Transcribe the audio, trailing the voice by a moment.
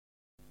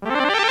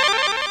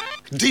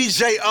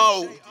DJ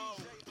O,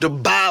 the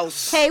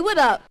boss. Hey, what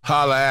up?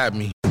 Holla at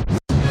me.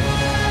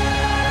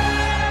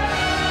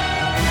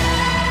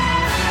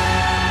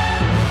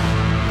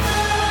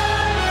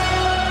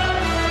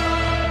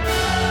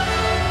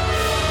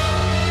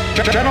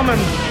 Gentlemen,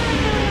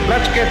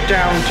 let's get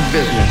down to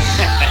business.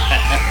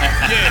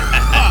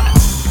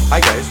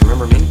 Hi guys,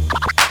 remember me?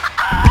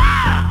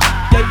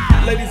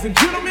 Ladies and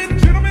gentlemen,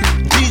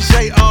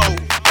 DJ O,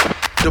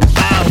 the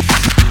boss.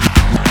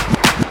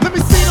 Let me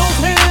see those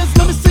hands,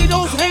 let me see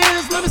those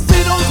hands, let me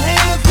see those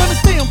hands, let me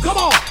see them, come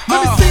on.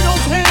 Let me see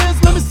those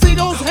hands, let me see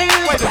those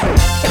hands. Wait a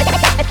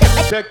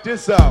minute. Check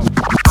this out.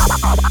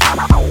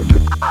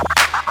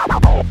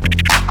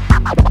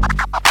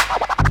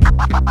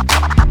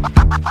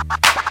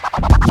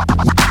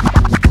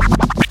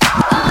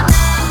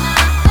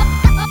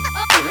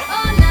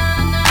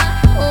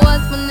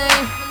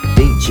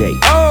 DJ.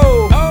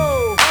 Oh!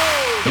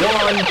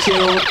 1, 2,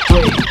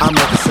 3. I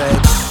make it say.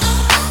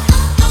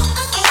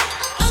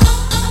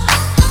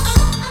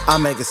 I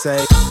make it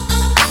say.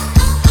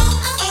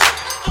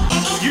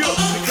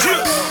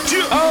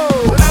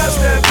 Oh! When I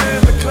step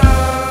in the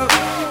club,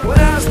 when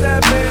I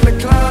step in the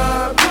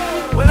club,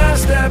 when I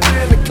step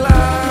in the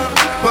club,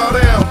 Bow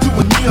down to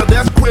a nigga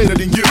that's greater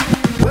than you.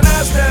 when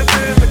I step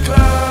in the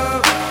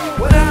club,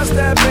 when I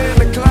step in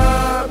the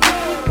club,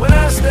 when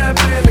I step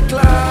in the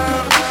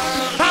club,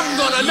 I'm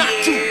gonna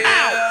knock you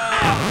out.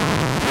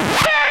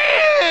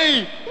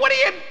 Hey! What are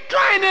you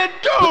trying to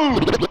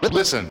do?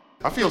 Listen,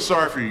 I feel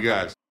sorry for you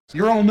guys.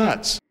 You're all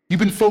nuts. You've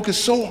been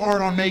focused so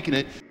hard on making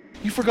it,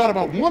 you forgot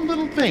about one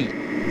little thing.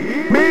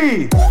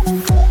 Me!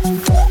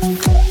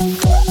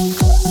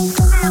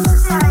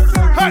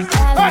 Hey,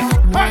 hey,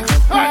 hey,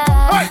 hey,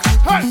 hey,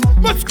 hey,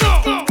 let's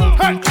go!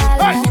 Hey,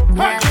 hey,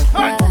 hey,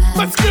 hey,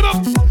 let's get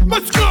up,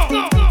 let's go!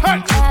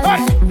 Hey, hey,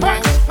 hey,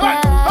 hey,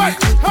 hey,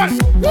 hey,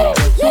 woo,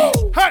 woo,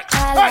 hey,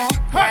 hey,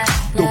 hey,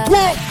 the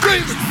world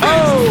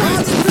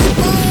famous.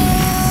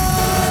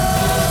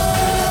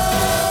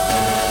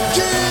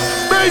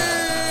 Make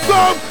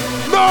some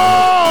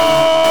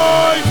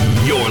noise!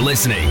 You're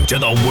listening to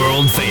the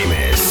world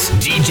famous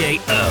DJ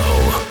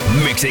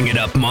O, mixing it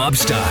up mob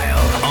style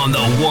on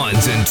the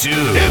ones and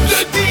twos. If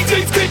the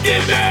DJ's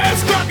kicking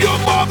ass, clap your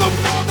mother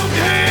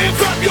hands,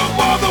 clap your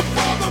mother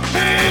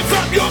hands,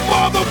 clap your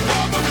mother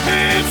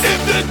hands. If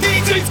the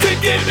DJ's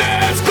kicking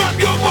ass, clap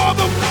your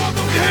mother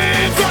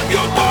hands, clap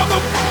your mother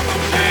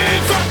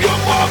hands, clap your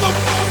mother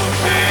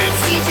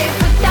hands. DJ,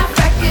 put that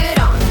record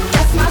on.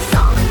 That's my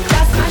song,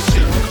 that's my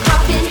shoe.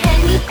 Poppin'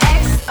 Henny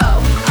XO,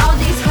 all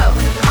these hoes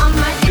on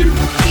my shoe.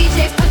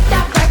 DJ, put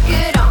that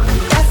record on.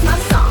 That's my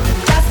song,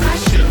 that's my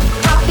shoe.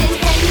 Poppin'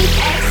 Henny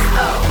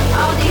XO,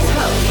 all these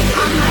hoes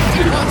on my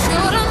shoe. Want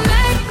you to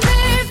make me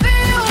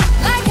feel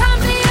like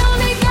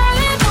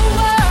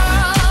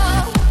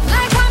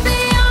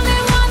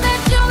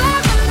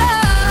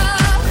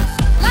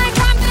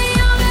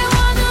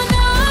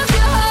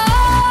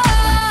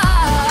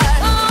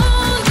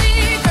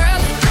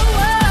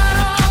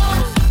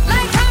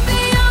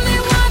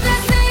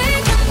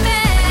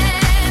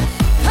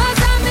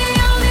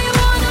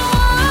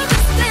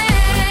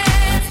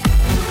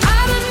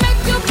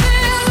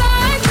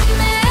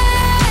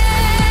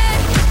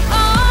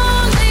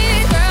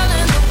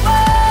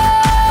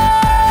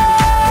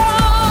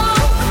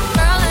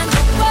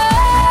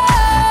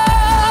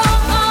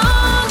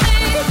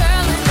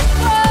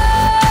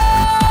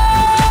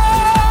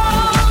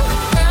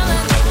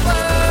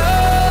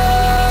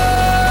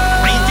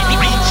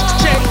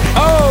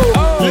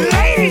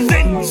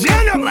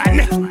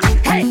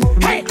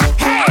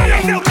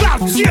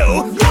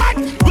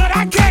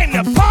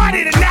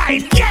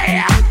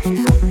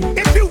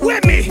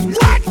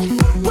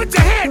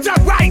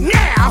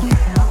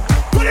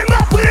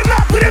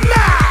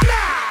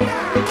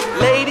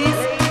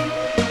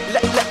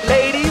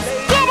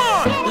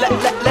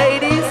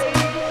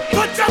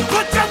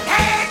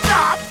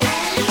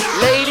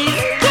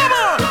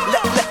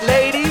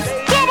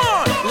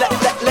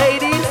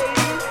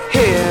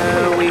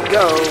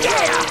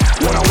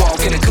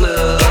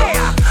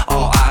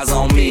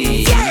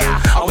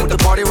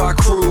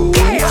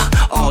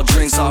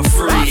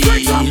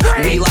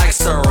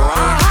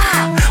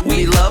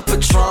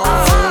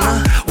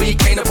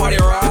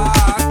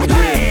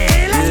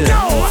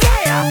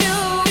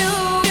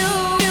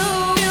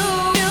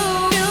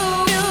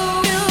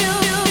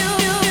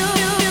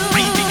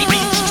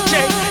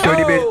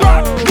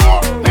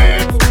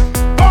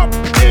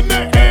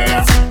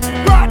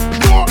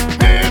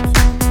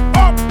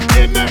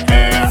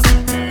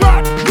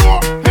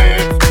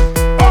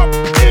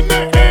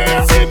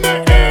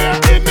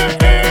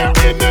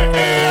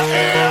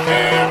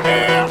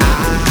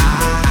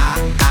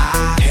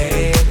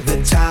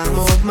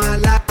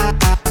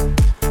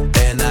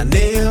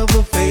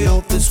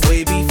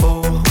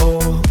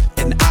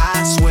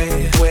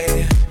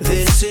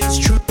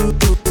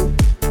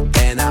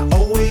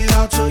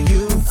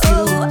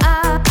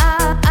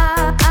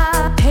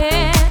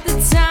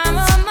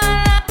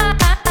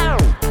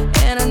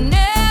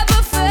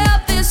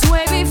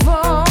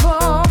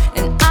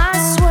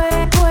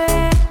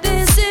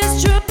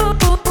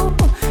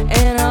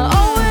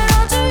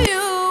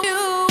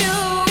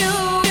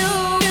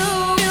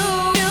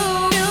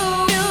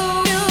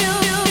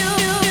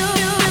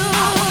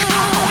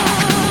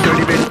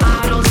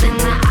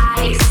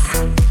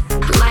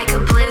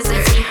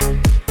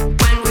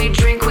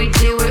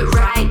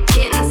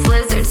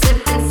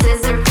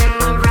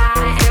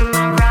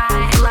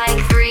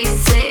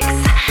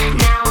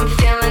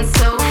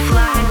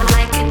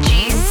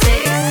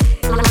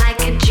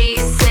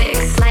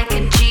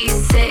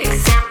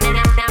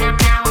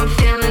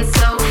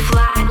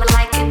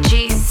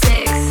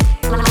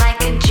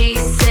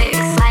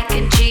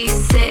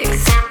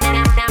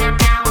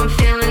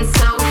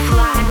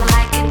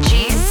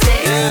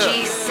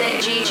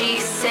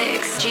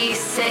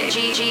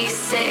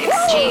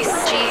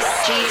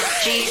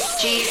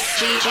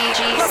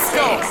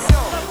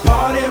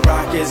Party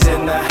rock is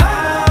in the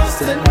house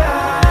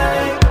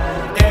tonight.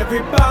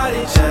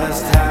 Everybody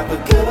just have a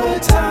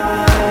good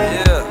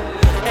time.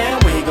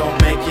 And we gon'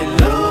 make you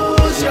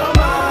lose your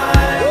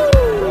mind.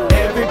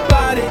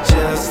 Everybody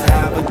just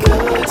have a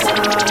good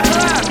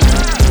time.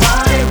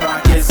 Party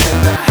rock is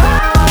in the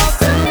house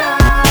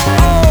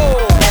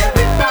tonight.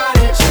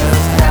 Everybody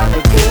just have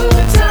a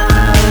good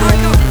time.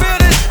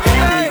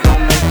 And we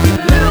gon' make you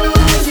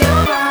lose your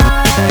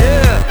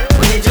mind.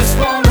 We just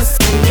wanna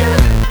see you.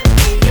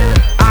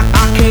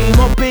 I came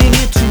up in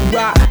here to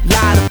rock,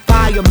 light a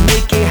fire,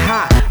 make it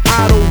hot.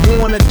 I don't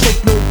wanna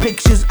take no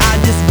pictures, I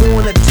just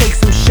wanna take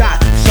some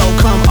shots. So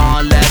come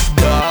on, let's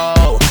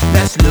go,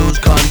 let's lose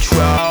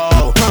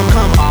control.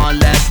 Come on,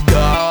 let's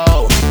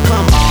go,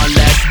 come on,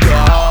 let's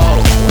go.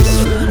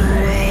 Run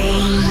away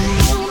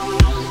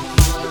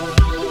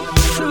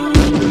from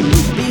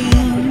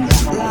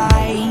these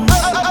lights,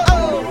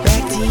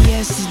 back to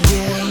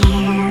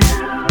yesterday.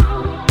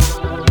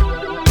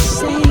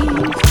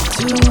 Save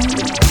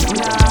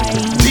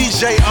tonight.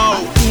 DJ O. I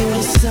feel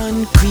the sun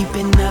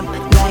creeping up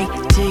like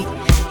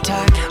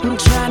tick-tock. I'm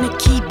trying to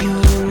keep you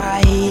in my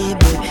head,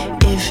 but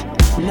if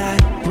not,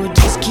 we'll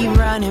just keep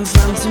running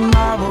from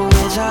tomorrow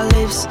with our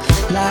lips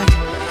locked.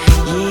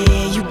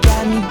 Yeah, you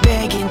got me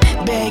begging,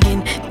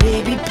 begging,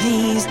 baby,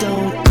 please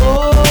don't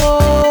go.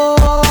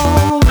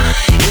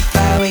 If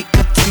I wake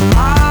up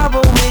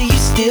tomorrow, will you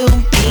still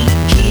be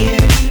here?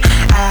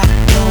 I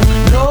don't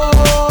know.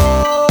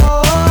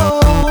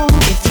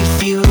 If you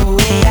feel the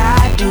way I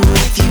do,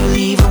 if you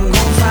leave, I'm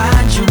gon'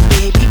 find you,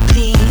 baby,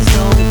 please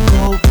don't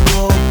go,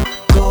 go,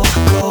 go,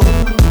 go.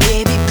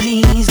 Baby,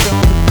 please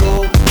don't go,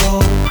 go,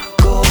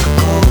 go,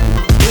 go.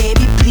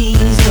 Baby,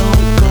 please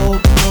don't go,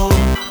 go,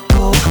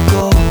 go,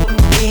 go.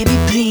 Baby,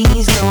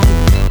 please don't.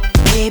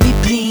 Baby,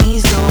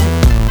 please don't.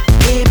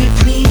 Baby,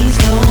 please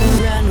don't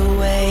run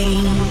away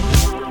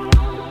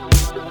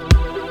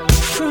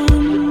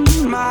from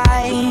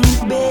my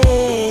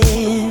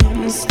bed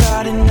and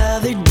start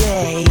another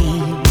day.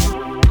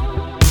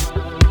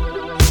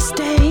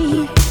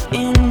 Stay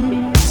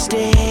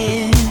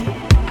instead.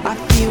 I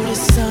feel the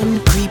sun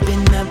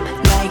creeping up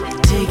like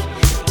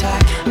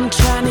tick-tock. I'm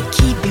trying to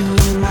keep you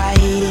in my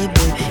head,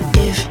 but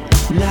if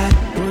not,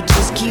 we'll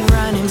just keep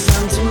running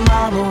from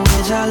tomorrow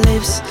with our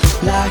lips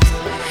locked.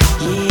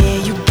 Yeah,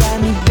 you got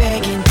me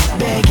begging,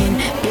 begging,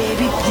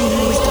 baby,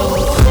 please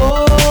don't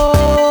go.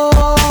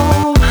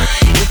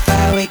 If I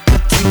wake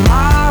up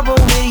tomorrow,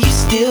 will you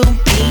still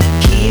be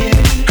here?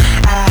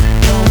 I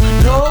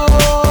don't know.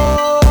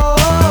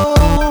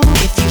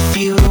 If you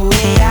feel the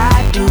way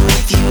I do,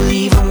 if you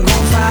leave, I'm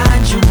gon'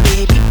 find you,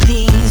 baby,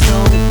 please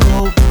don't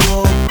go, go,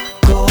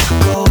 go,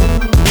 go.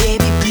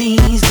 Baby,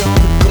 please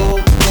don't go,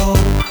 go,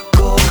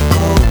 go,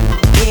 go.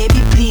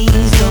 Baby,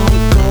 please don't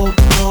go,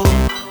 go,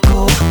 go,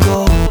 go.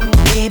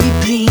 Baby,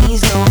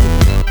 please don't.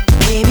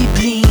 Baby,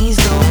 please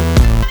don't.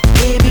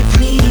 Baby,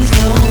 please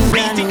don't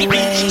run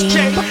away.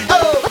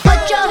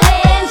 Put your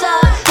hands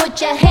up,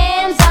 put your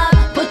hands up,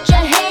 put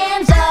your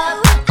hands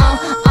up.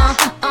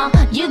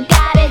 You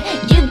got it,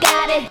 you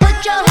got it.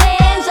 Put your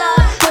hands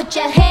up, put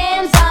your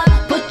hands up,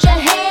 put your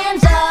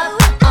hands up.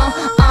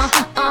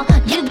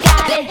 You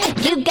got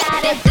it, you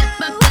got it.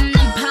 Step up in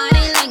the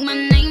party like my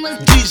name was.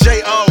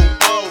 DJ O.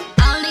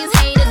 All these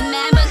haters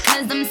mad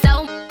because I'm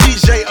so.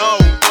 DJ O.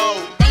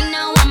 They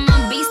know I'm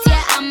a beast,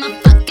 yeah, I'm a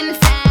fucking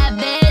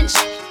savage.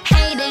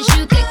 Haters,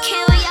 you could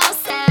kill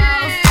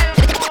yourself.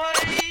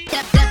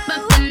 Step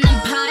up in the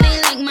party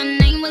like my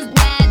name was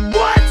Dad.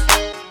 What?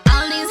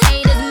 All these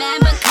haters mad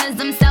because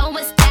I'm so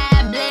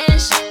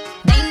established.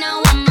 They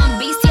know I'm a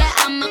beast, yeah,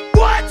 I'm a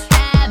What?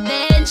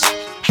 savage.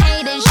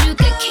 Haters, you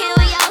could kill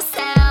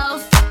yourself.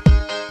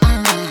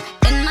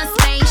 In my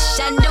space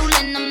shuttle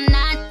and I'm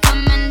not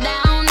coming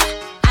down.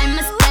 I'm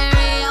a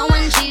stereo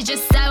and she's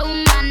just so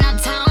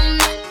monotone.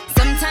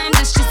 Sometimes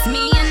it's just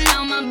me and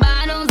all my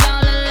bottles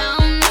all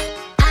alone.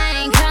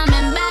 I ain't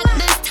coming back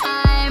this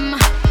time.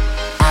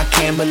 I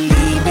can't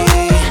believe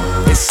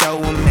it, it's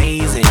so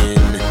amazing.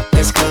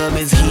 This club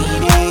is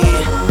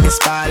heated, this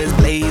spot is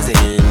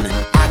blazing.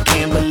 I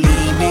can't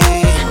believe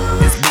it,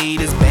 this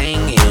beat is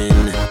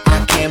banging.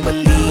 I can't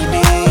believe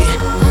it.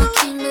 I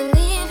can't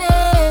believe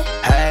it.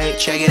 Hey,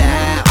 check it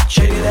out,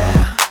 check it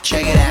out,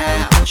 check it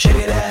out, check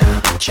it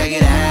out, check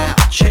it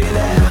out, check it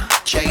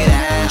out, check it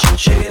out,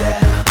 check it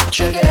out,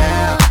 check it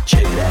out,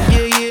 check it out.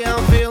 Yeah, yeah,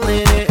 I'm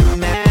feeling it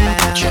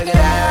now. Check it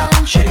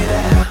out, check it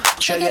out,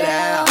 check it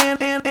out.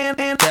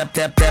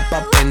 Step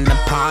up in the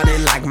party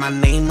like my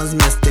name was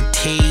Mr.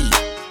 T.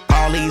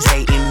 All these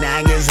hating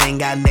naggers ain't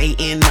got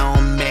natin'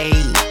 on me.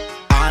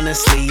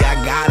 Honestly, I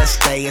gotta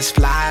stay as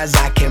fly as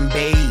I can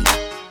be.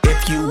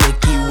 If you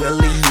Wiki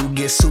Willie, you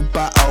get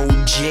super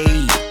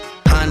OG.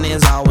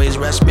 Honeys always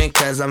rush me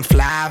cause I'm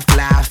fly,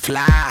 fly,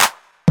 fly.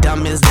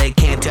 Dumb as they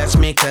can't touch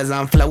me cause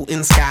I'm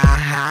floating sky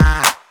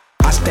high.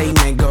 I stay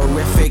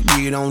niggerific,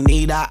 you don't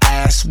need to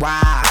ask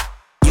why.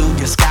 You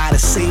just gotta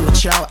see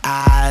with your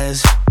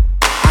eyes.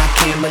 I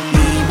can't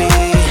believe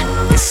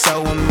it,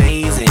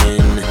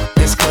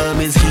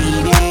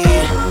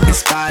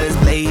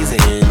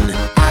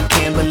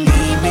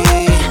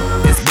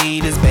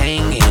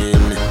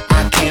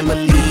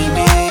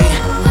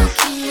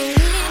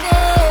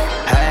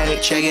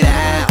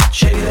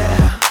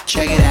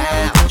 check it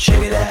out,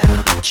 check it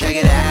out, check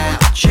it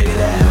out, check it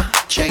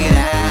out, check it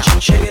out,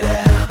 check it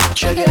out,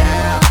 check it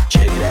out,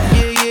 check it out.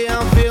 Yeah, yeah,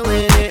 I'm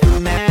feeling it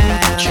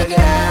now. Check it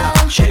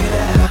out, check it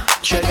out,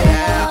 check it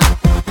out.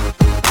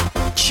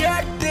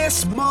 Check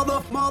this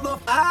mother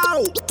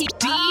out.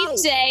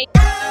 DJ.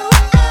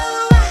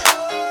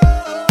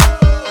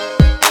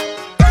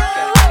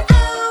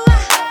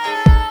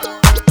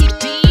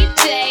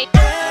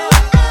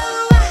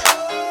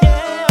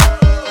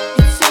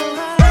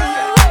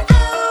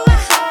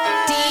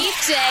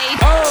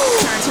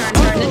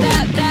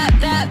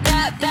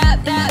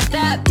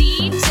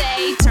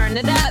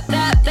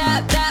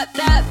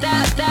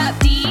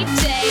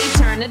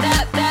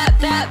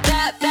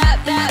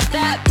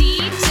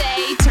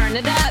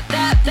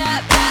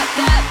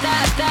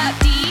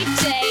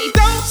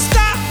 Don't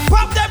stop,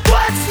 pop that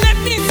butts, let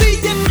me see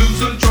you lose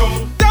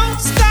control. Don't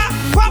stop,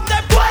 pop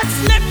that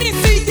butts, let me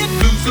see you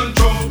lose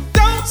control.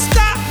 Don't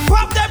stop,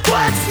 pop that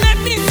butts, let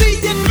me see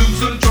you lose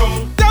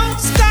control. Don't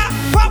stop,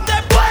 pop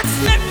that butts,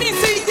 let me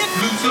see you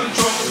lose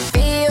control.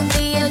 Feel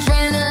the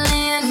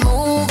adrenaline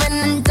moving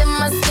into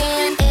my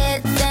skin.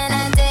 It's an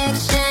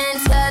addiction,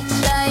 such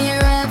a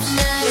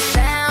eruption. The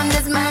sound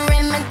is my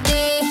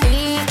remedy,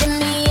 feeding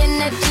me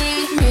energy.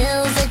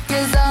 Music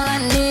is all I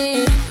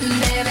need.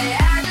 Baby,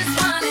 I just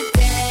wanna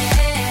dance.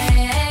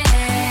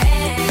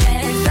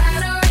 I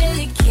don't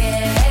really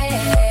care.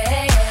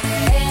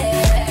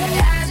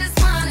 I just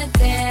wanna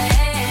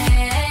dance.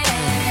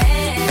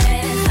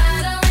 I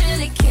don't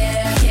really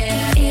care.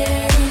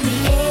 Yeah, in the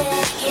air,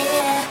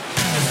 yeah.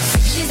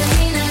 She's a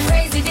mean and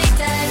crazy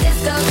dictator,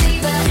 disco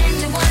diva, and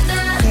you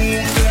wonder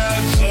Who's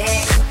that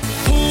chick?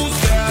 Who's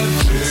that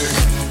chick?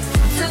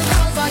 too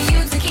cold for you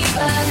to keep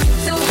her,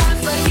 too hot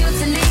for you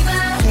to leave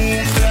her.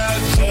 Who's that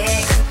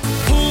chick?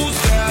 Who's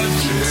that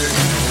chick?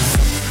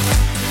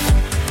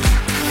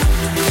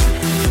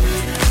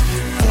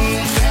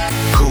 Who's that?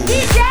 Cool.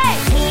 DJ,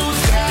 Who's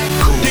that?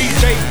 Cool.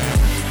 DJ.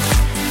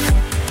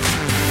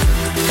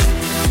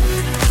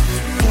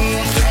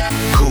 Who's that?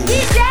 Cool.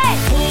 DJ,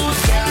 Who's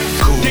that?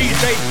 Cool.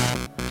 DJ.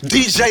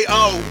 DJ O,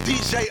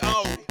 DJ O,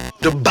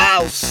 the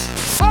boss.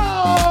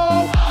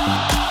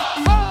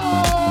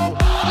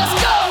 let's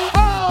go.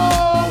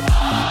 Let's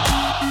go.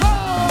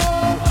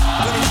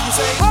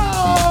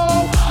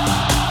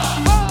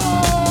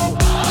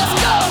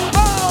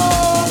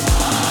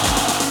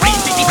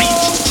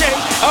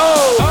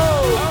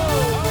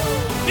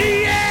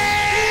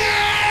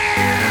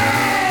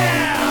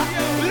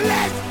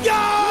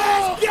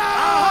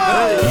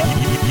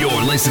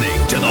 You're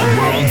listening to the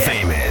world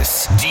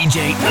famous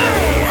DJ O,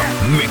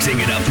 mixing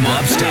it up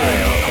mob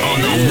style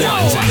on the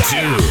ones and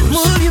twos.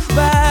 Move your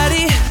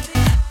body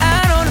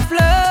out on the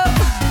floor.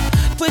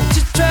 Put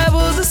your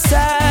troubles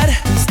aside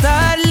and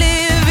start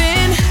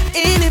living.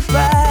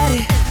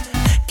 Anybody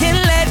can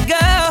let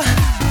go.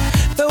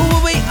 Throw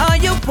away all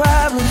your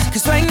problems,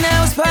 'cause right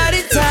now it's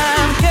party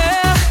time,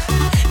 girl.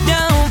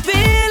 Don't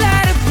feel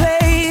out of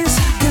place,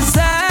 'cause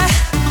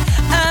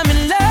I'm in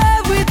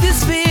love with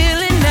this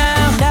feeling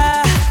now.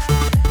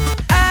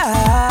 I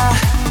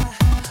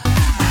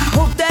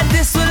hope that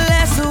this will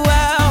last a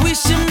while. We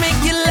should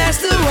make it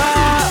last a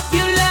while.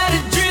 You like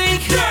to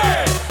drink,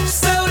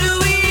 so do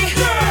we.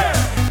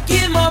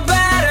 Get more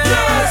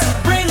bottles,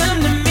 bring them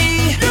to me.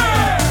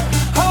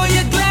 Hold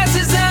your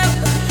glasses up,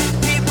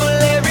 people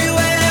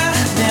everywhere.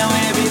 Now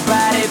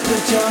everybody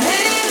put your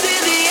hands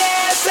in the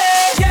air, say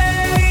yeah,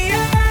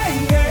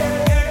 yeah,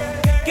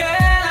 yeah.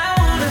 Girl,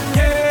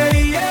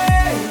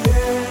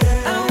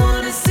 I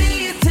wanna see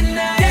you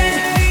tonight.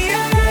 Yeah,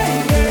 yeah,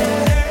 yeah.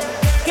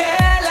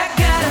 Girl, I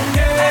gotta.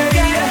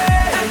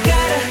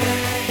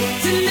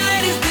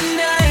 Tonight is the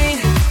night.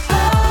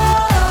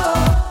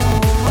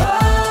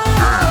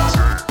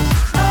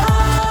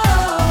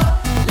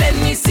 Let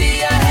me see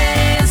your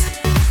hands.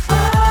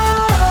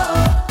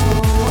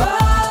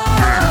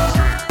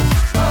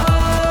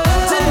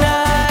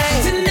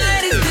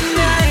 Tonight is the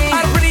night.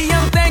 All the pretty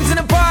young things in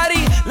the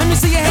party, let me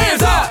see your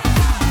hands up.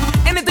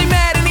 And if they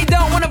mad and they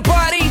don't wanna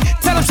party,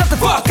 tell them shut the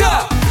fuck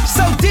up.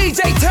 So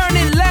DJ, turn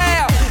it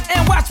loud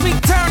and watch me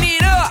turn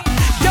it up.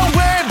 Don't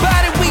worry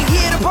about it, we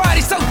here to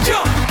party, so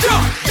jump,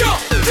 jump, jump,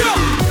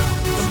 jump.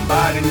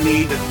 Somebody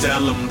need to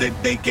tell them that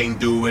they can't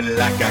do it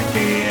like I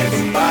can.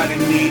 Somebody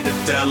need to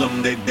tell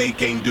them that they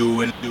can't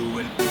do it.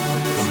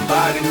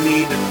 Somebody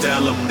need to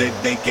tell them that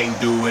they can't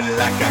do it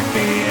like I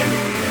can.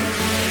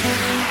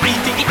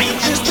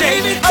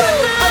 Baby,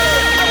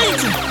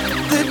 tonight,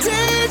 the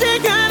DJ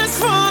got us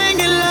falling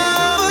in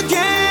love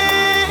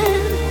again.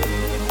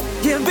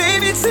 Yeah,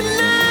 baby,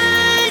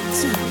 tonight,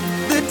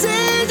 the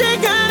DJ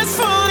got us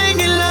falling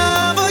in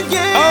love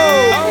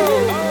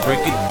again.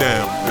 Break it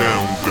down.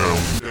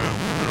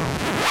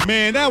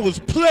 Man, that was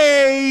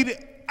played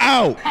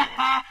out.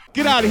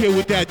 Get out of here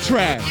with that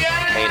trash.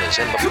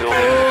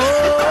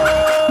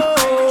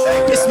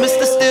 It's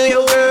Mr. Steal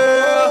Your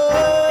Girl.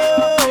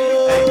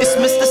 It's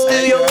Mr.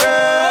 Steal Your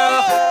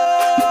Girl.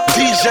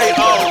 DJ O,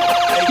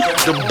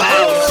 the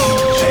boss.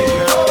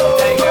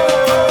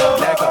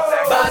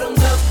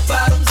 Bottoms up,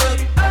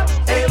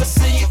 ever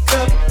see you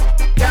cup.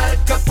 Got a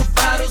couple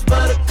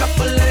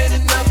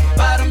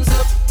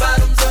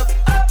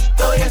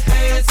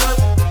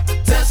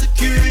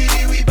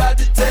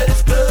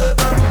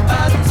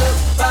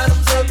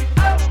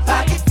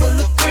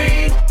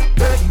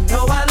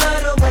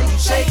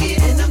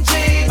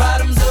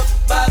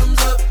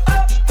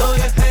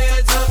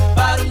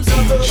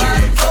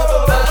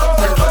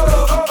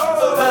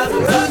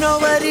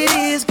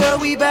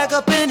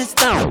this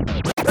thing.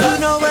 You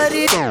know what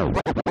it is.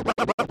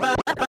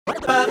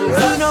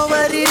 You know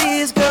what it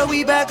is, girl,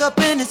 we back up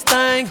in this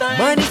thing.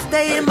 Money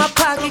stay in my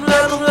pocket,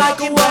 girl, I'm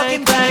like a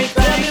walking bank.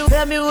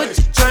 Tell me what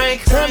you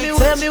drink, tell me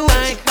what you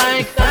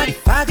think.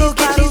 I go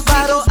get these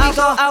bottles,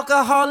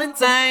 alcohol and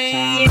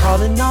thing.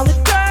 Calling all the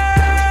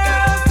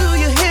girls, do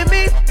you hear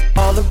me?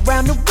 All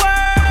around the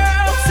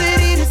world,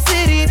 city to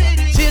city.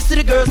 Cheers to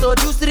the girls, no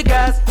juice to the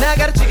guys. Now I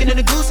got a chicken and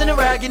a goose and a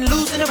rag, getting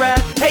loose in the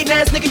ride. Hey,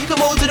 nice nigga, you can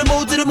move to the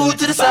move to the move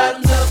to the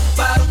side.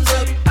 Bottoms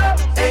up,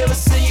 hey,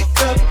 what's in your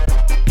cup?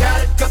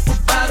 Got a couple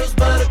bottles,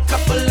 but a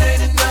couple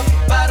ain't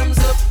enough. Bottoms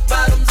up,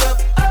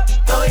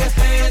 throw your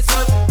hands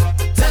up.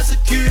 Tell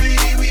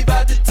security, we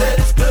bout to tear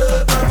this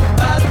club up.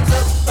 Bottoms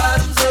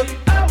up,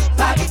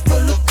 pocket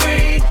full of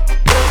green.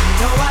 Girl, you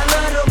know I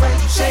love the way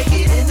you shake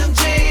it in them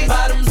jeans.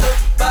 Bottoms up,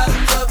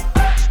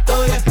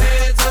 throw your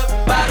hands up.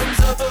 Bottoms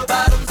up.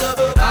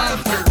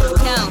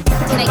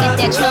 Can I get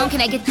that Tron?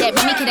 Can I get that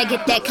Remy? Can I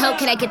get that Coke?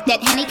 Can I get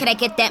that Henny? Can I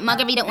get that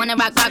Margarita? Wanna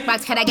rock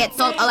rocks? Can I get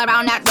salt all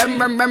around that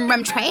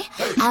rum tray?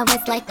 I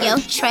was like, yo,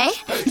 Trey,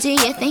 do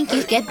you think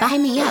you could buy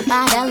me a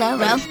bottle of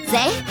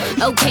rosé?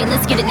 Okay,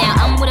 let's get it now.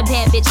 I'm with a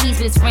bad bitch, he's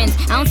with his friends.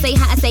 I don't say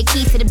hi, I say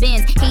keys to the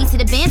Benz. Keys to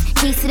the Benz,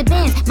 keys to the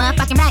Benz.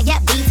 Motherfucking right, yeah,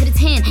 B to the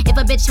 10. If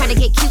a bitch try to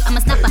get cute, I'm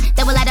a snuffer.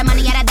 Throw a lot of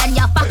money at her, then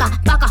y'all fucker.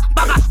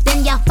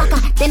 Then y'all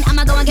fucker. Then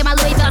I'ma go and get my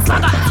Louis Vuitton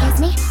fucker. Excuse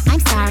me, I'm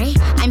sorry,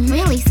 I'm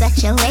really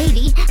such a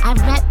lady. I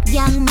rep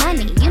Young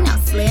Money, you know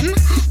Slim,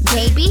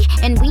 baby.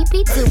 And we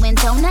be doing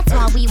donuts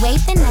while we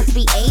waving, let's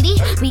be 80.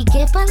 We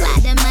give a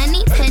lot of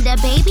money to the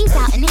babies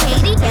out in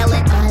Haiti.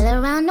 Yelling all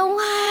around the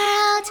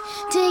world,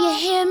 do you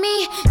hear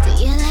me? Do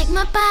you like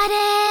my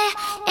body?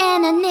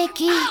 Anna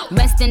Nikki.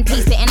 Rest in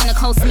peace to Anna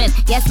Nicole Smith.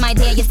 Yes, my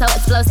dear, you're so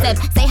explosive.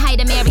 Say hi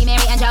to Mary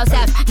and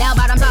Joseph. Now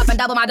bottoms up and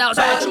double my dose.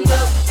 Bottoms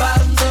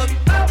up,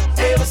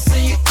 hey, what's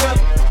in your cup?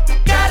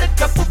 Got a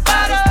couple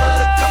bottles,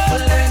 but a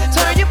couple ain't enough.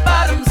 Turn your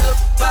bottoms up,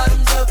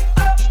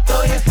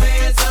 throw your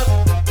hands up.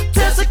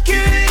 Tell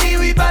security,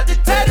 we bout to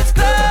tear this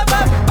club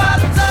up.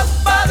 Bottoms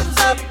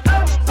up,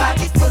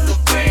 pocket full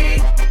of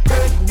green.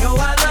 Girl, you know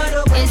I love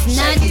the way it's you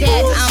not shake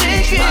that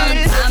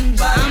it.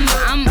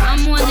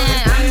 I'm one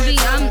that I'm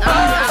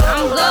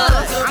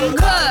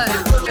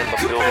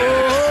good.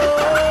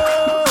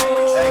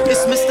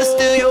 It's Mr.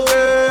 Steal Your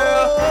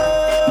Girl.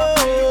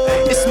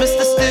 It's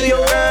Mr. Steal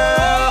Your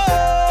Girl.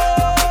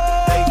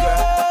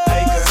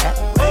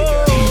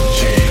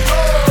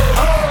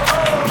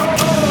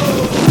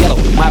 Yellow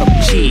model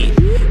cheese,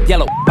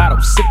 yellow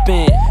bottle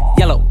sipping,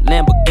 yellow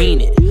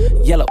Lamborghini,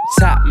 yellow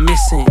top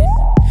missing.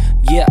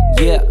 Yeah,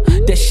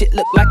 that shit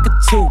look like a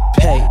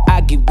toupee.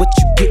 I get what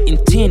you get in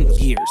 10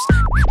 years.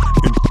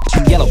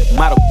 Yellow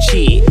model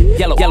cheese,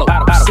 yellow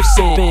bottle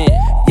sipping,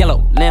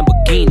 yellow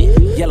Lamborghini,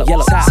 yellow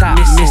top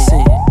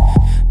missing.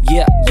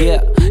 Yeah,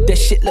 that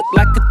shit look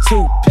like a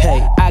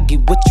toupee. I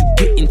get what you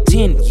get in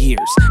 10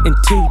 years, in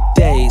 2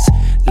 days.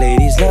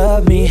 Ladies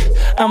love me,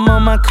 I'm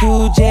on my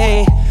cool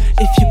J.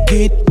 If you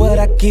get what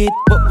I get,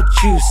 what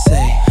would you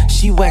say?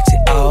 She wax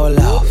it all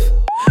off,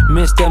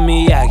 Mr.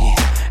 Miyagi.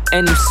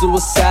 And them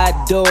suicide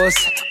doors,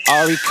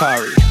 Ari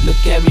Kari.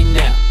 Look at me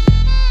now,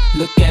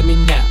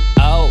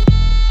 oh.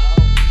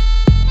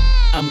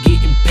 I'm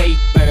getting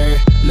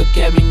paper, look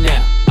at me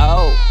now,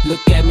 oh.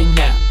 Look at me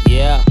now,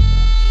 yeah.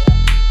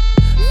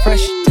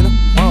 Fresh to the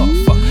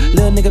motherfucker.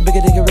 Little nigga, bigger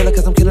than gorilla,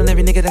 cause I'm killing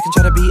every nigga that can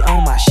try to be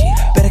on my shit.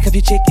 Better cuff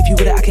your chick, if you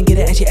with it, I can get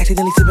it. And she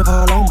accidentally slip and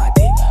fall on my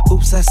dick.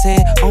 Oops, I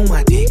said on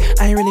my dick.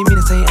 I ain't really mean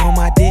to say on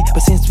my dick,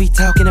 but since we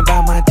talking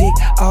about my dick,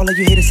 all of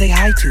you here to say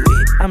hi to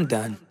it. I'm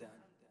done.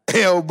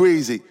 Hell,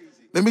 Breezy,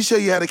 let me show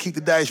you how to keep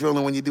the dice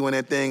rolling when you're doing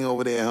that thing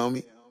over there,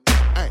 homie.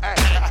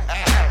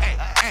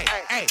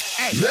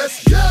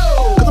 Let's go!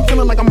 Cause I'm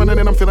feeling like I'm running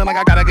and I'm feeling like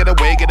I gotta get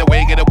away.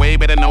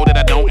 Better know that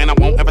I don't and I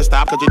won't ever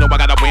stop. Cause you know I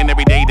gotta win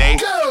every day.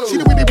 Go! She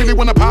really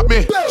wanna pop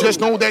me. Go! Just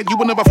know that you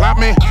will never flop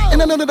me.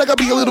 And I know that I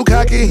gotta be a little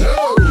cocky.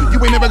 You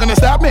ain't never gonna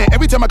stop me.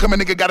 Every time I come a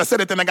nigga gotta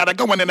set it, then I gotta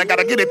go and then I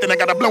gotta get it, then I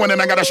gotta blow and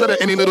then I gotta shut it.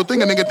 Any little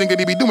thing a nigga think that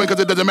he be doing, cause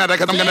it doesn't matter,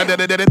 cause I'm gonna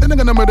dead it. Then I'm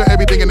gonna murder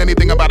everything and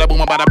anything about a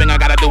boom, about a bing. I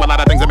gotta do a lot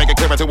of things to make it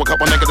clearer to a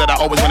couple niggas that I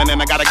always win and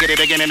then I gotta get it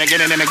again and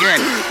again and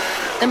again.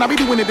 And I be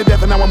doing it to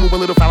death and now I move a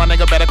little foul. A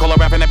nigga better call a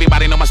rap and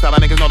everybody know my style.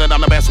 Niggas know that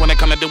I'm the best when it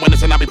come to doing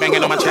this. And I be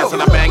banging on my chest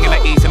and I bang in the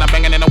east and I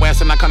banging in the west.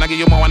 And I can't give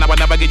you more and I would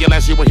never give you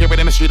less. You will hear it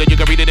in the street or you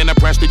can read it in the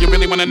press. Do you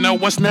really wanna know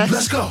what's next?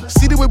 Let's go.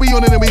 See the way we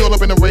on it and we all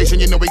up in the race. And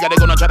you know we gotta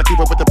go now try to keep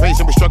up with the pace.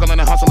 And we struggling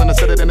and hustling to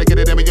set it and to get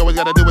it. And we always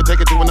gotta do it, take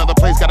it to another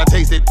place. Gotta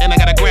taste it and I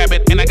gotta grab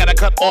it. And I gotta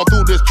cut all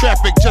through this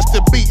traffic just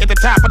to be at the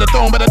top of the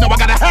throne. But I know I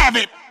gotta have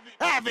it.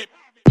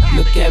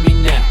 Look at me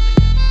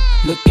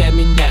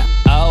now,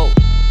 oh.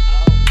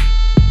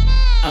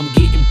 I'm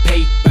getting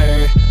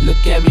paper,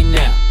 look at me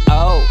now,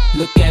 oh.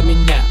 Look at me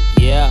now,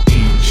 yeah.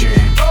 DJ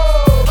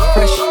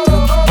Fresh to the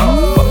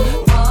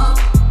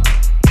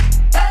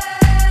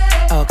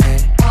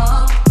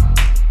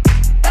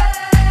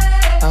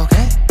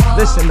Okay.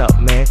 Listen up,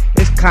 man.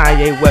 It's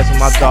Kanye West and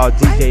my dog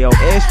DJ O.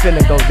 And it's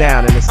finna go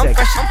down in a second.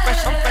 I'm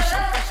fresh.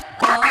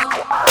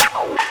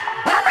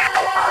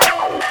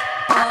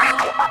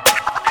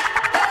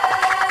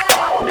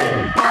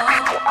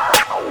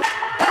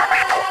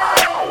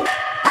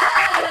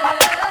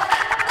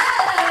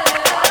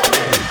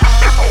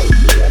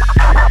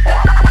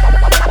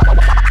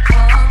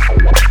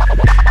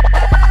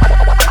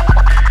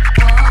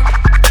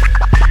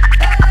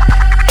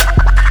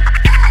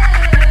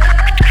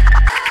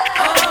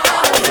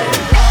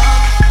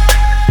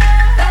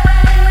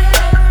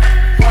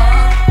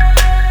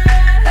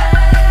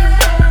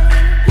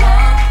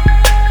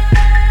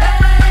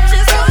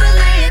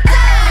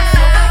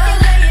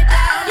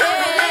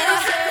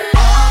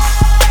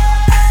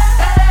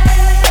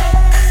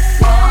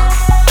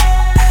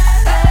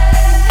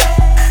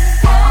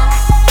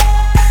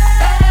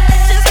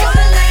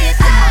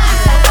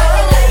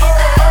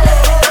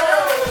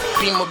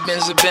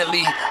 Benz a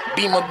Bentley,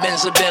 Beamer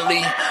Benz a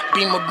Bentley,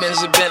 Beamer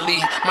Benz a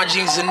Bentley. My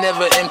jeans are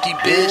never empty,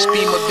 bitch.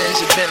 Beamer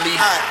Benz a Bentley,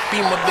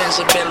 Beamer Benz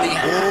a Bentley,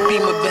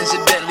 Beamer Benz a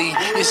Bentley.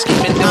 Your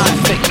scheming don't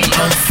affect me.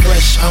 I'm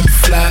fresh, I'm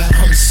fly,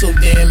 I'm so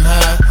damn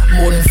high.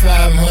 More than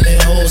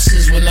 500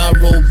 horses when I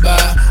roll by.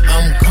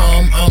 I'm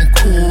calm, I'm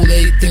cool,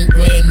 everything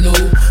brand new.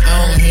 I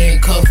don't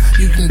handcuff,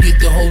 you can get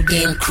the whole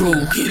damn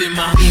crew. Get in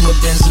my Beamer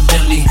Benz a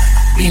Bentley,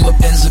 Beamer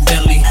Benz a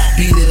Bentley.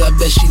 Beat it, I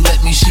bet she let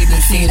me. She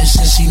been fiending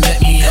since she met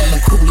me. I'm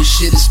the coolest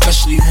shit,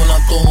 especially when I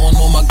throw on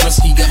all my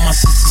Gretzky. Got my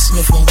sister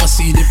Smith and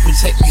Wessie to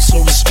protect me, so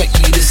respect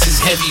me. This is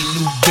heavy,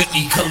 new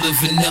Bentley, color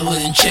vanilla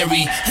and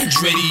cherry.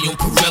 Andretti on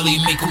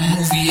Pirelli, make a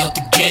movie out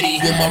the Getty.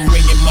 With my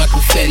ring and my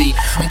confetti,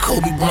 I'm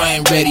Kobe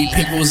Bryant ready.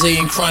 Pink rose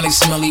and chronic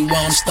smelly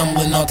while I'm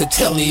stumbling out the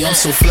telly. I'm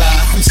so fly,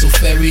 I'm so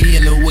fairy,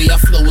 and the way I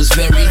flow is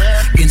very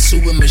Ginsu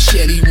and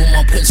machete. When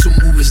my pencil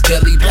move is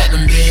deadly.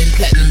 Platinum band,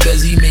 platinum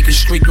bezzy, make a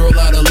straight girl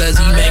out of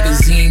Leslie.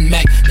 Magazine,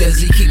 Mac,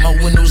 Desi, keep my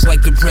windows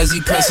like the Prezi.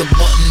 Press a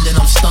button, then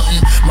I'm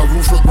stunting. My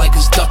roof look like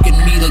it's ducking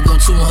me to go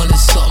 200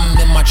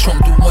 something. And my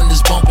trunk do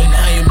wonders bumping.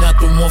 I am not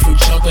the one for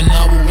jumping.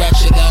 I will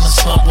ratchet out and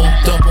slump 'em,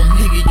 dump 'em.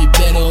 Nigga, you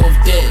better off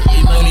dead.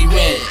 You money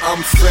red.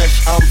 I'm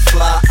fresh, I'm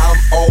fly, I'm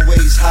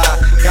always high.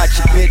 Got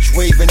your bitch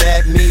waving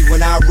at me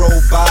when I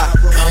roll by.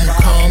 I'm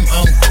calm,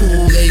 I'm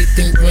cool,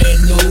 everything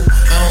brand new.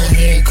 I don't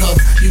handcuff,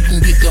 you can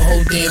get the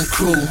whole damn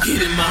crew.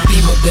 Get in my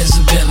Beamer Benz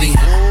a Bentley,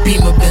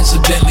 Beamer Benz a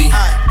Bentley,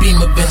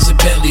 Beamer Benz a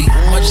Bentley.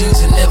 My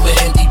jeans are never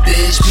empty,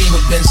 bitch.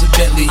 Beamer Benz a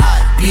Bentley,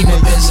 Beamer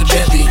Benz a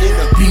Bentley,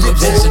 Beamer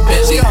Benz a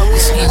Bentley. The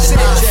scheming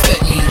don't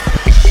affect me.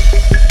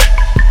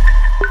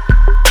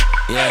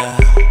 Yeah.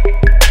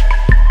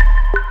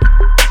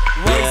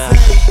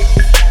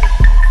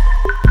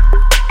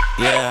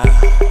 Yeah.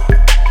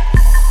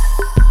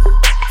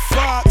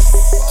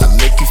 I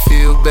make you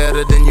feel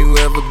better than you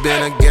ever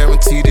been. I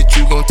guarantee that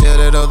you gon' tell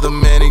that other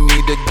man he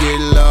need to get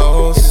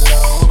lost.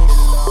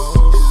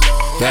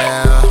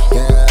 Yeah.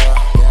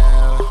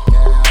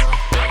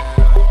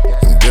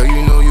 Girl,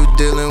 you know you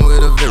dealing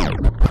with a villain.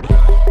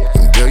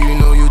 Girl, you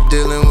know you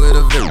dealing with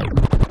a villain.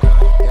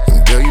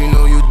 Girl, you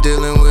know you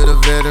dealing with a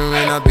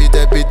veteran. I beat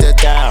that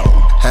down.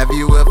 Have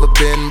you ever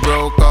been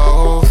broke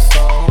off?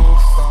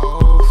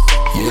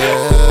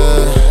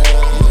 Yeah.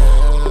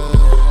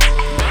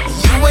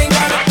 You ain't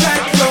gotta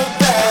pack your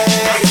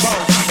bags.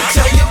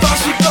 Tell your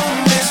boss you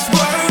gon' miss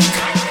work.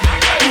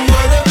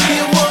 Whatever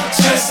you want,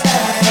 just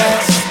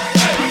ask.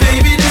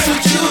 Baby, this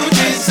what you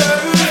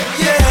deserve,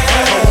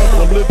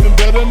 yeah. I'm living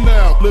better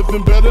now,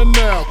 living better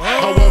now.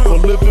 However,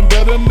 living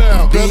better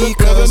now,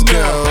 because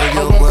girl,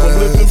 you're worth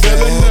living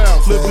better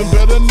now, living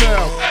better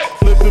now.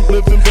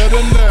 Living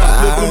better now,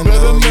 living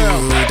better now.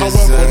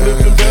 However,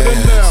 living better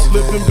now,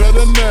 living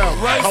better now.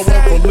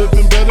 However,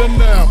 living better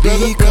now,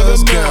 better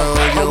now.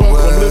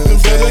 However, living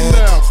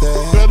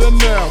better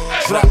now.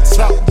 Drop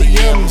top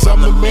BMs,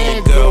 I'm the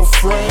man,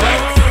 girlfriend.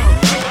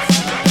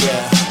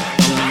 Yeah.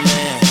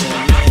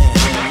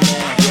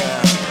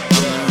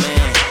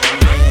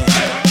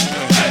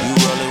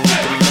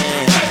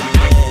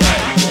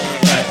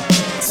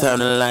 Turn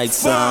the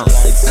lights on.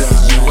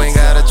 You ain't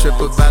gotta trip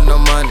about no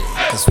money,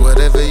 cause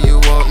whatever you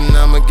want and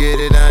I'ma get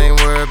it. I ain't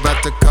worried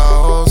about the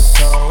cost.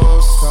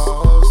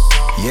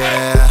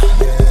 Yeah.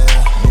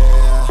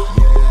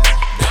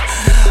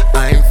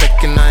 I ain't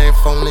faking, I ain't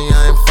phony,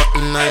 I ain't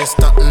fucking, I ain't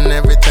stunting.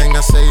 Everything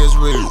I say is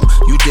real.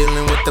 You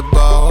dealing with the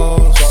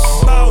boss.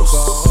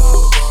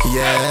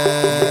 Yeah.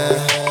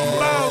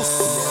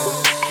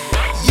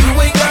 You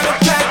ain't gotta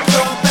pack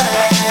your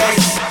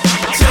bags.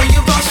 Tell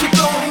your boss you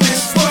gon'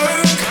 miss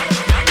work.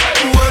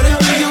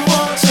 Whatever you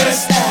want,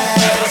 just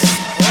ask.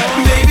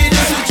 Baby,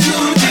 this what you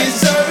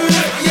deserve,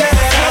 yeah.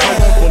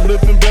 However,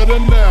 living better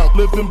now,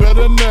 living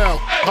better now.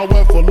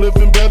 However,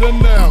 living better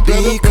now,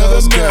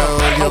 because girl,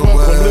 you're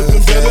however,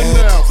 living better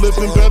now,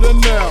 living better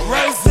now.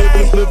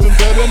 Living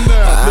better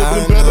now,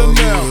 living better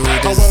now.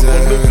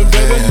 However, living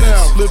better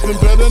now, living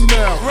better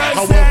now.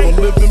 However,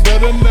 living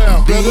better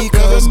now,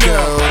 because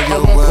girl, you're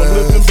however,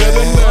 living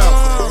better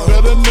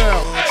now.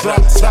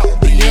 Drop top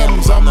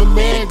BMs, I'm the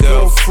man,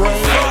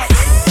 girlfriend.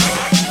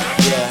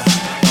 Yeah,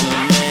 I'm the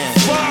man.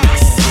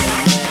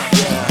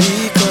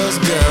 Because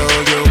girl,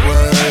 you're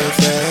worth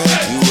it.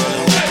 You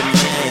rollin' with the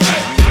man.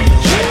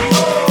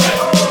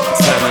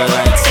 Turn the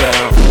lights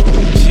out.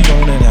 She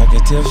want it, I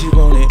can tell she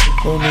want it.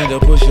 Want me to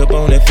push up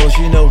on it, for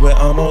she know where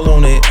I'm all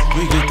on it.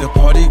 We get the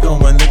party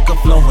going, liquor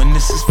flowing,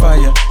 this is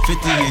fire.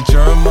 50 and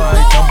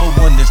Jeremiah, number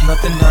one, there's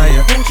nothing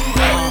higher.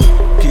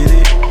 Get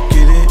it,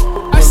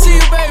 I see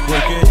you, baby.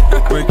 break it,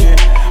 break it,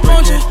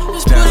 Won't you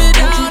just put it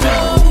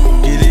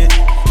down, Get it,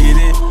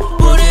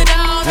 put it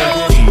down,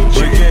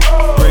 break it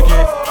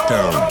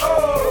down.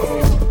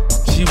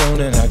 She want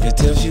it, I can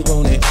tell she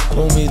want it.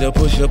 Want me to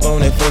push up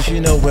on it, for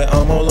she know where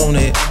I'm all on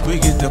it. We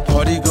get the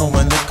party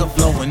going, liquor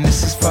flowing,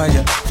 this is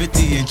fire.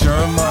 50 and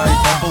Jeremiah,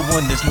 number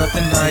one, there's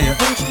nothing higher.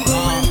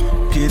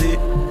 Get it,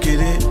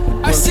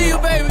 I see you,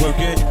 baby. Work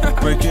it,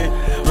 break it,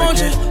 Won't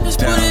you just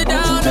put it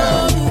down,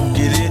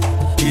 Get it,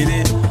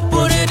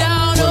 put it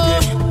down,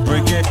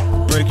 break it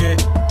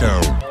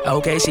down.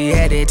 Okay, she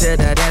headed to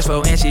the dance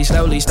floor and she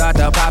slowly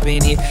started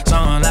popping it.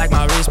 Song like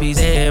my wrist piece,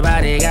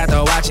 everybody got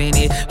to watching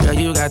it. Girl,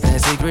 you got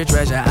that secret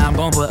treasure, I'm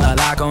gon' put a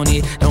lock on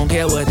it. Don't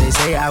care what they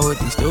say, I would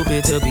be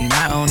stupid to be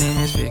not owning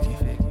this Vicky.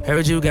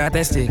 Heard you got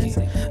that sticky.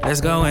 Let's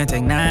go and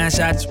take 9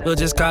 shots, we'll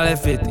just call it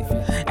 50.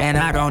 And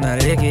I gonna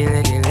lick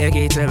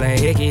it till a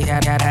hickey.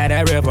 Had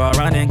that river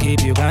running,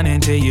 keep you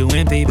gunning till you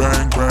empty.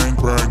 Bang, bang,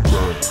 bang,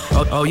 bang.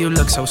 Oh, you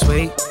look so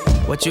sweet.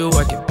 What you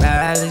working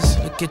balance?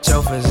 Look at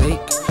your physique.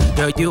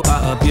 Girl, you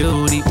are a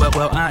beauty,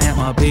 well, I am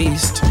a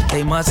beast.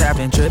 They must have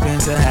been tripping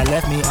to have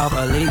left me off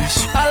a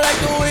leash. I like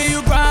the way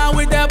you grind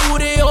with that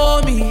booty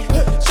on me.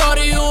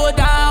 Shorty, you are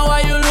down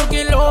while you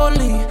looking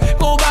lonely.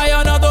 Go buy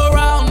another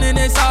round and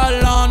it's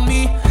all on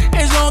me.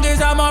 As long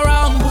as I'm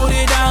around, put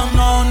it down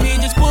on me.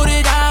 Just put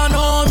it down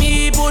on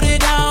me, put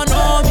it down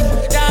on me.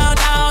 Down,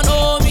 down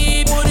on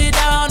me, put it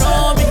down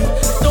on me.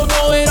 Don't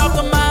throw it off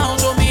the mound,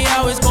 show me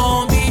how it's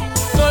gon' be.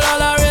 Girl,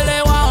 all I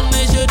really want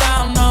is you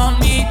down on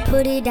me.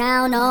 Put it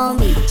down on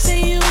me.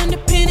 Say you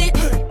independent,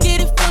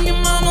 get it from your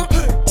mama.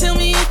 Tell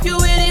me if you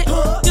with it,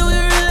 do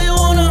you really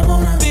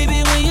wanna?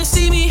 Baby, when you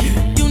see me,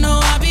 you know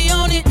I be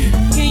on it.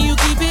 Can you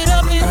keep it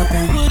up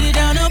and put it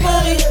down up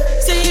on me?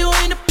 Say you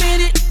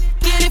independent,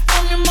 get it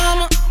from your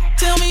mama.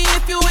 Tell me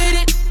if you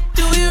with it,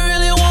 do you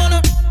really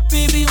wanna?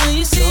 Baby, when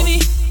you see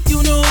me,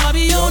 you know I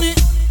be on it.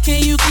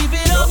 Can you keep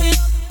it up and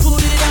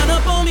put it down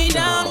up on me?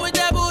 Down with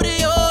that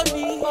booty on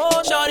me.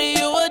 Oh, shorty,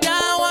 you were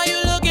down while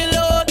you looking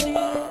lonely.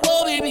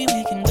 Oh, baby,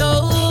 we can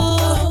go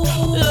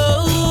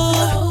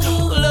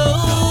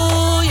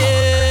low,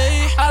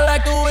 yeah. I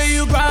like the way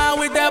you grind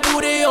with that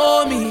booty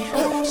on me.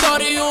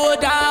 Shorty, you were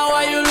down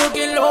while you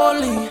looking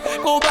lonely.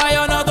 Go buy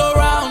another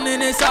round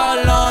and it's all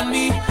on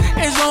me.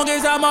 As long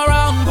as I'm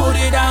around, put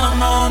it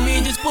down on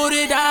me. Just put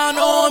it down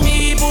on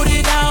me, put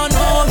it down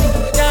on me.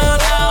 Down,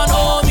 down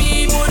on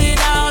me, put it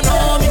down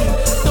on me.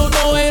 Don't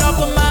throw it off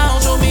the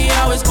mound, show me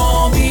how it's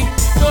gon' be.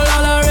 Girl,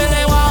 all I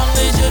really want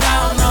is you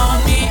down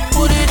on me.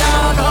 Put it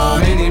down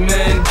on me. Many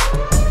men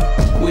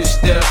wish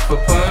death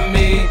upon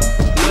me.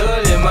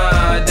 Blood in my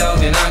eye, dog,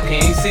 and I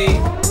can't see.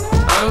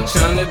 I'm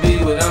tryna be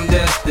what I'm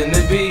destined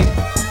to be.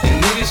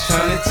 And niggas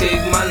tryna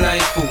take my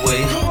life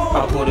away.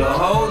 I put a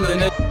hole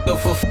in it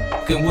for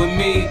fucking with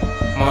me.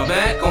 My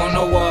back on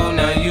the wall,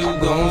 now you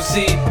gon'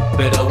 see.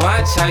 Better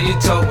watch how you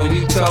talk when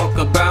you talk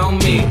about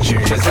me.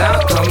 Cause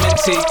I'll come and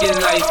take your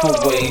life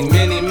away.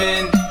 Many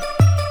men,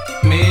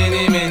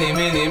 many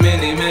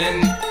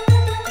men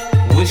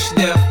wish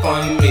death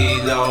on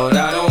me, Lord.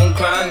 I don't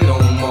cry no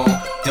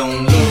more.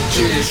 Don't look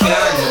to the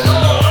sky no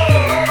more.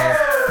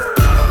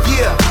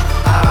 Yeah,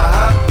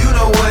 you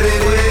know what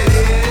it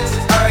is.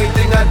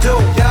 Everything I do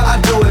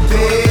it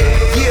big.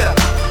 Yeah,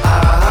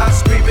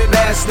 screaming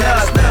last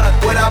night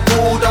when I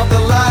pulled off the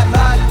lot.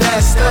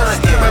 That's done.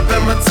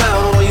 Reppin' my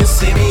town when you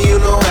see me, you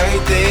know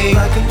everything.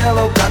 Black and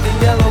yellow, black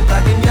and yellow,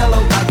 black and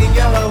yellow, black and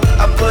yellow.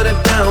 I put it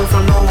down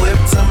from the whip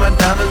to my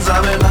diamonds.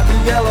 I'm in black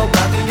and yellow,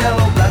 black and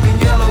yellow, black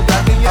and yellow,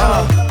 black and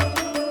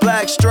yellow.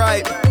 Black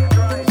stripe,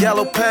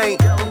 yellow paint.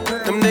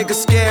 Them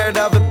niggas scared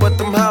of it, but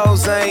them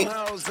hoes ain't.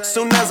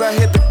 Soon as I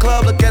hit the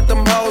club, look at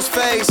them hoes'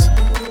 face.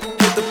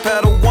 Hit the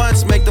pedal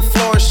once, make the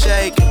floor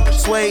shake.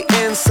 Sway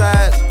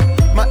inside,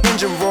 my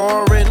engine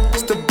roaring.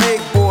 It's the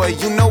big boy,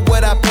 you know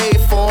what I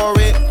paid for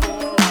it.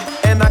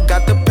 And I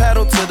got the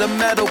pedal to the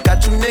metal.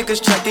 Got you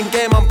niggas checking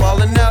game, I'm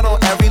ballin' out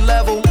on every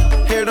level.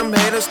 Hear them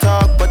haters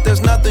talk, but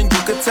there's nothing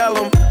you could tell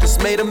them.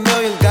 Just made $1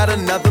 million, got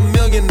another $1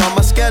 million on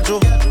my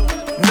schedule.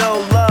 No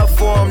love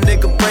for them,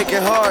 nigga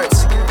breaking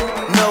hearts.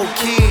 No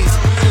keys,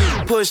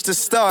 push to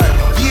start.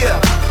 Yeah,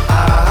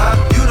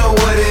 you know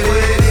what it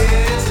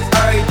is.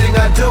 Everything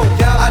I do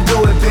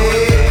it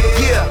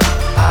big. Yeah,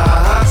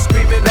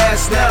 screaming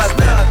last night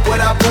when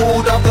I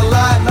pulled off the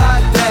lot.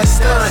 That's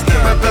done.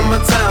 Reppin' my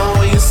town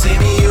when you see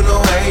me, you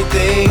know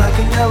everything. Black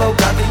and yellow,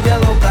 black and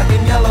yellow, black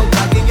and yellow,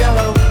 black and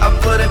yellow. I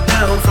put it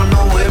down from the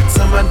whip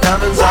to my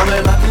diamonds. I'm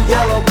in black and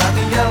yellow, black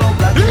and yellow,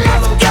 black and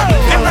yellow, black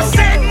and yellow. And I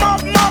said more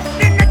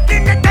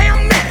in a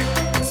damn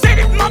minute. Said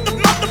it mother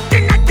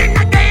in a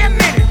damn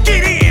minute.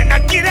 Get in, I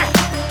get out.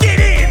 Get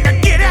in, I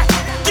get out.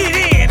 Get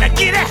in, I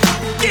get out.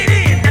 Get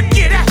in, I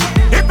get out.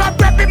 If I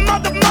rap it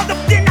mother,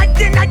 then I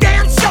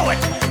damn show it.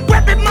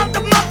 Rap it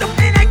mother,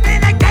 then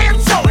I damn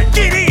show it.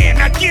 Get in,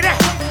 I get out.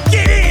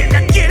 Get in,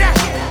 I get out.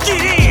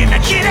 Get in, I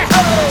get out.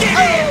 Get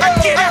in,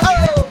 I get out.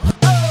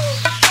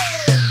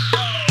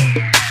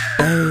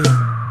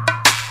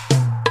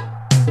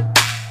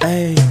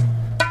 Hey,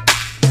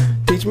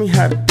 teach me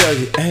how to dug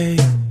it, ayy.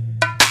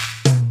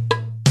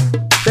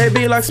 They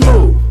be like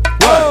Smooth,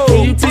 what?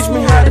 Can you teach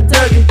me how to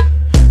dug it?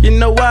 You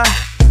know why?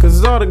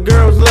 Cause all the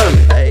girls love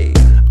me,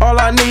 ayy. All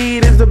I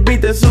need is a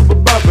beat that's super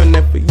bumpin'.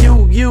 And for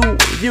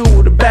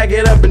you to back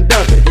it up and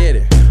dump it. Get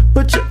it.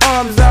 Put your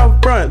arms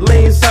out front,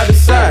 lean side to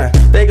side.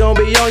 They gon'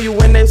 be on you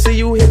when they see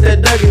you hit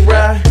that Dougie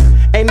ride.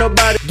 Ain't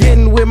nobody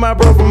getting with my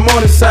bro from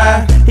on the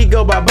side. He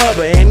go by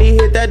Bubba and he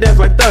hit that death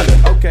like thunder.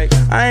 Okay,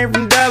 I ain't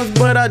from Dallas,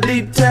 but I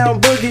deep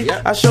town boogie.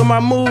 I show my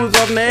moves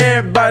off to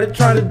everybody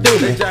trying to do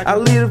me. I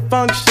lead the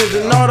functions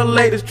and all the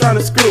ladies trying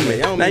to screw me.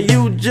 Now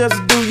you just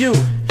do you,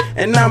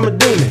 and I'ma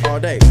do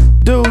me.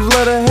 Dudes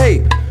love to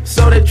hate,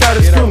 so they try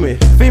to screw me.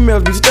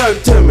 Females be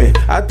stuck to me,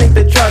 I think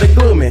they try to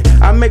glue me.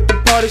 I make the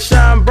party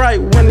shine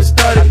bright when it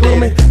started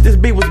glooming. This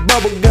beat was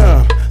bubble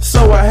gum,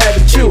 so I had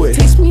to chew it.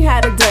 Teach me how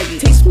to Dougie.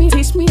 Teach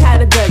me how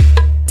to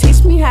Dougie.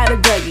 Teach me how to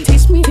Dougie.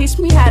 Teach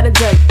me how to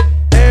Dougie.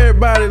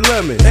 Everybody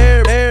love me.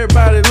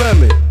 Everybody love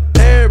me.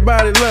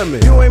 Everybody love me.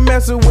 You ain't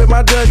messing with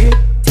my Dougie.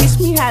 Teach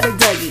me how to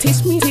Dougie.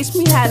 Teach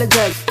me how to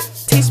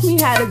Dougie. Teach me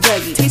how to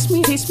Dougie.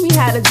 Teach me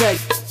how to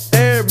Dougie.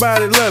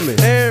 Everybody love me.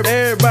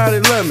 Everybody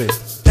love me.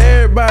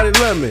 Everybody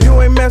love me.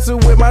 You ain't messing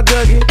with my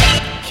Dougie.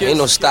 Ain't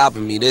no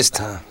stopping me this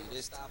time.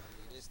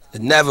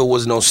 There never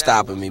was no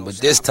stopping me, but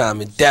this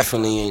time it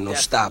definitely ain't no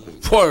stopping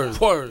me.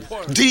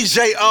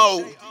 DJ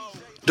O,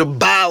 the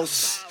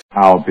boss.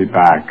 I'll be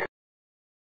back.